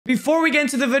Before we get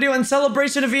into the video, in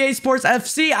celebration of EA Sports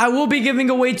FC, I will be giving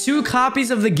away 2 copies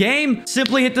of the game.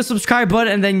 Simply hit the subscribe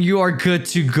button and then you are good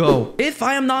to go. If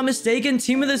I am not mistaken,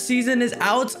 Team of the Season is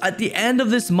out at the end of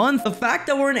this month. The fact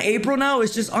that we're in April now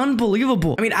is just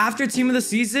unbelievable. I mean, after Team of the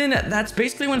Season, that's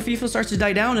basically when FIFA starts to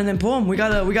die down, and then boom, we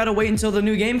gotta wait until the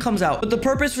new game comes out. But the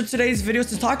purpose for today's video is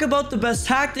to talk about the best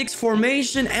tactics,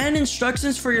 formation, and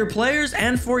instructions for your players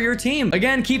and for your team.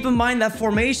 Again, keep in mind that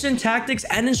formation, tactics,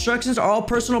 and instructions are all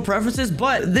personal preferences,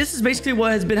 but this is basically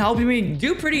what has been helping me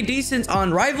do pretty decent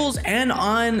on Rivals and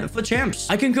on FUT Champs.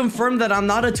 I can confirm that I'm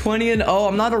not a 20-0.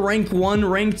 I'm not a rank 1,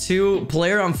 rank 2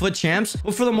 player on FUT Champs,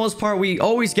 but for the most part, we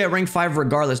always get rank 5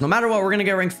 regardless. No matter what, we're gonna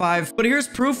get rank 5. But here's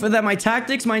proof that my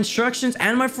tactics, my instructions,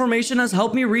 and my formation has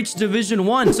helped me reach Division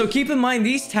 1. So keep in mind,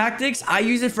 these tactics, I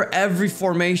use it for every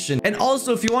formation. And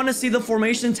also, if you want to see the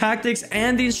formation, tactics,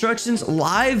 and the instructions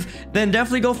live, then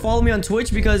definitely go follow me on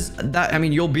Twitch, because that, I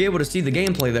mean, you'll be able to see the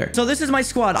gameplay there. So this is my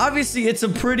squad. Obviously, it's a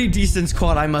pretty decent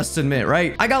squad, I must admit,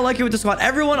 right? I got lucky with the squad.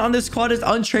 Everyone on this squad is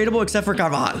untradeable except for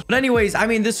Carvajal. But anyways, I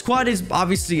mean, this squad is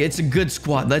obviously, it's a good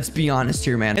squad. Let's be honest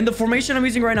here, man. And the formation I'm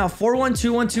using right now,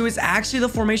 4-1-2-1-2, is actually the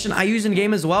formation I use in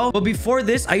game as well. But before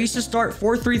this, I used to start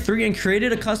 4-3-3 and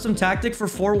created a custom tactic for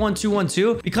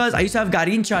 4-1-2-1-2 because I used to have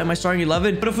Garincha in my starting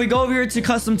 11. But if we go over here to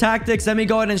custom tactics, let me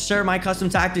go ahead and share my custom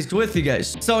tactics with you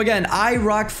guys. So again, I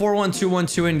rock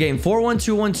 4-1-2-1-2 in game.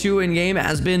 4-1-2-1-2 in game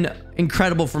has been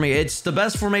incredible for me. It's the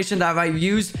best formation that I've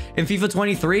used in FIFA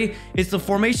 23. It's the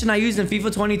formation I used in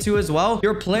FIFA 22 as well.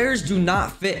 Your players do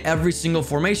not fit every single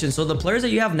formation. So the players that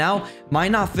you have now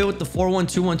might not fit with the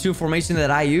 4-1-2-1-2 formation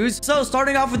that I use. So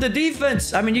starting off with the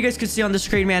defense, I mean, you guys can see on the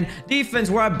screen, man, defense,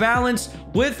 we're at balance.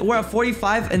 Width, we're at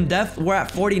 45, and depth, we're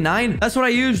at 49. That's what I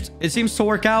used. It seems to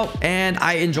work out, and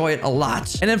I enjoy it a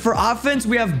lot. And then for offense,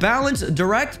 we have balance,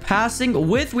 direct passing.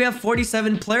 Width, we have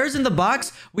 47. Players in the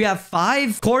box, we have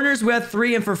 5. Corners, we have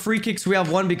 3. And for free kicks, we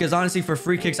have 1, because honestly, for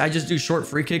free kicks, I just do short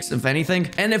free kicks, if anything.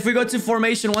 And if we go to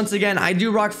formation, once again, I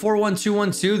do rock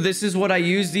 4-1-2-1-2. This is what I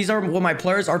use. These are what my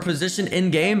players are positioned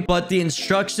in game, but the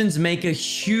instructions make a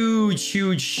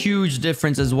huge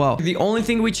difference as well. The only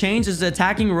thing we change is the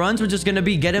attacking runs, which is going to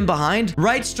be get in behind.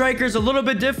 Right striker's a little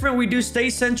bit different. We do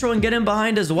stay central and get in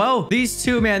behind as well. These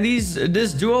two, man,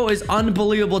 this duo is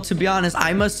unbelievable, to be honest.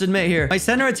 I must admit here. My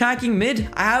center attacking mid,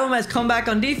 I have him as comeback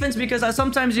on defense because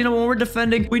sometimes, you know, when we're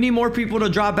defending, we need more people to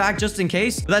drop back just in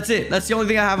case. But that's it. That's the only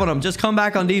thing I have on him. Just come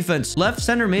back on defense. Left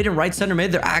center mid and right center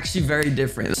mid, they're actually very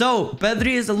different. So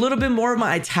Pedri is a little bit more of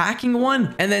my attacking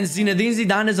one, and then Zinedine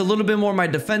Zidane is a little bit more my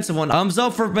defensive one. So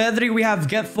for Pedri, we have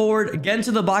get forward, get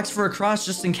into the box for a cross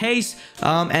just in case,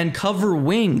 and cover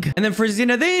wing. And then for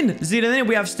Zinedine,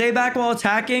 we have stay back while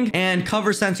attacking and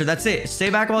cover center. That's it. Stay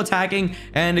back while attacking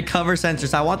and cover center.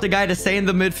 So I want the guy to stay in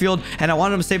the midfield, and I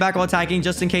want him to stay back while attacking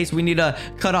just in case we need to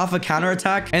cut off a counter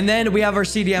attack. And then we have our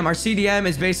CDM. Our CDM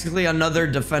is basically another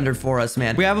defender for us,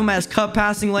 man. We have him as cut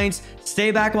passing lanes,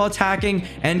 stay back while attacking,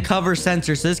 and cover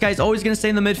center. So this guy's always going to stay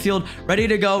in the midfield, ready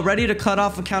to go, ready to cut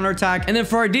off a counter attack. And then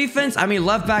for our defense, I mean,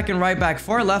 left back and right back.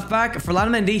 For our left back, for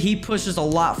Mendy, he pushes a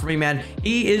lot for me, man.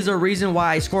 He is a reason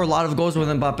why I score a lot of goals with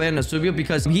Mbappe and Asubio,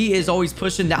 because he is always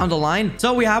pushing down the line.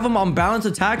 So we have him on balance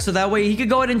attack, so that way he could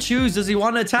go ahead and choose. Does he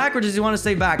want to attack or does he want to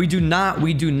stay back? We do not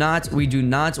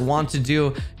want to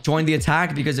do join the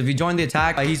attack, because if you join the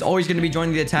attack, he's always going to be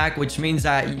joining the attack, which means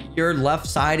that your left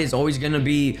side is always going to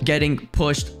be getting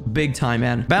pushed big time,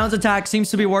 man. Balance attack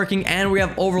seems to be working, and we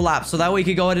have overlap, so that way you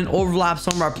could go ahead and overlap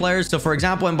some of our players. So for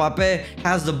example, Mbappe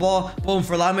has the ball, boom,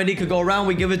 Ferland Mendy could go around,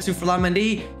 we give it to Ferland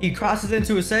Mendy, he crosses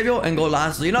into Eusebio and go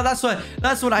lastly. You know, that's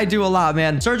what I do a lot,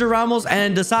 man. Sergio Ramos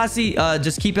and Disasi,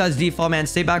 just keep it as default, man.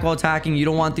 Stay back while attacking. You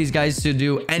don't want these guys to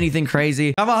do anything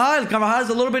crazy. Carvajal is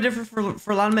a little bit different for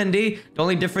Ferland Mendy. The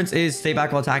only difference is stay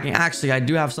back while attacking. Actually, I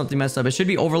do have something messed up. It should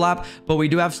be overlap, but we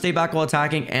do have stay back while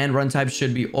attacking, and run type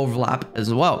should be overlap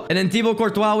as well. And then Thibaut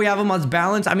Courtois, we have him on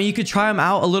balance. I mean, you could try him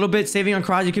out a little bit, saving on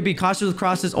cross. You could be cautious with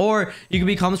crosses, or you could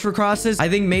be comes for crosses. I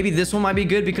think maybe this one might be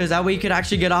good, because that way you could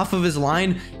actually get off of his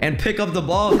line and pick up the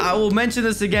ball. I will mention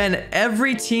this again.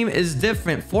 Every team is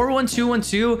different.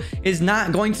 4-1-2-1-2 is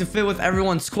not going to fit with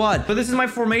everyone's squad. But this is my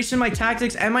formation, my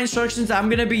tactics, and my instructions that I'm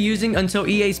going to be using until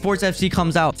EA Sports FC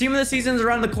comes out. Team of the season is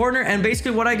around the corner, and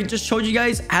basically what I just showed you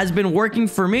guys has been working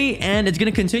for me, and it's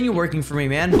going to continue working for me,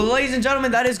 man. But ladies and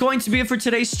gentlemen, that is going to be it for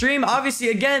today's stream. Obviously,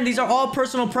 again, these are all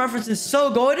personal preferences,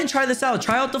 so go ahead and try this out.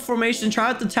 Try out the formation, try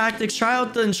out the tactics, try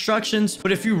out the instructions.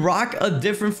 But if you rock a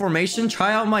different formation,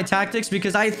 try out my tactics,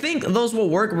 because I think those will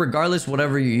work regardless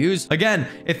whatever you use. Again,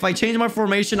 if I change my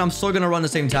formation, I'm still gonna run the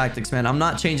same tactics, man. I'm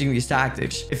not changing these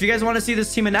tactics. If you guys want to see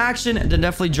this team in action, then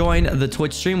definitely join the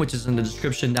Twitch stream, which is in the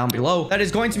description down below. That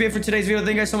is going to be it for today's video.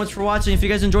 Thank you guys so much for watching. If you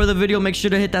guys enjoyed the video, make sure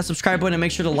to hit that subscribe button and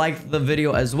make sure to like the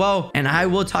video as well. And I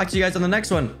will talk to you guys on the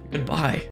next one. Goodbye.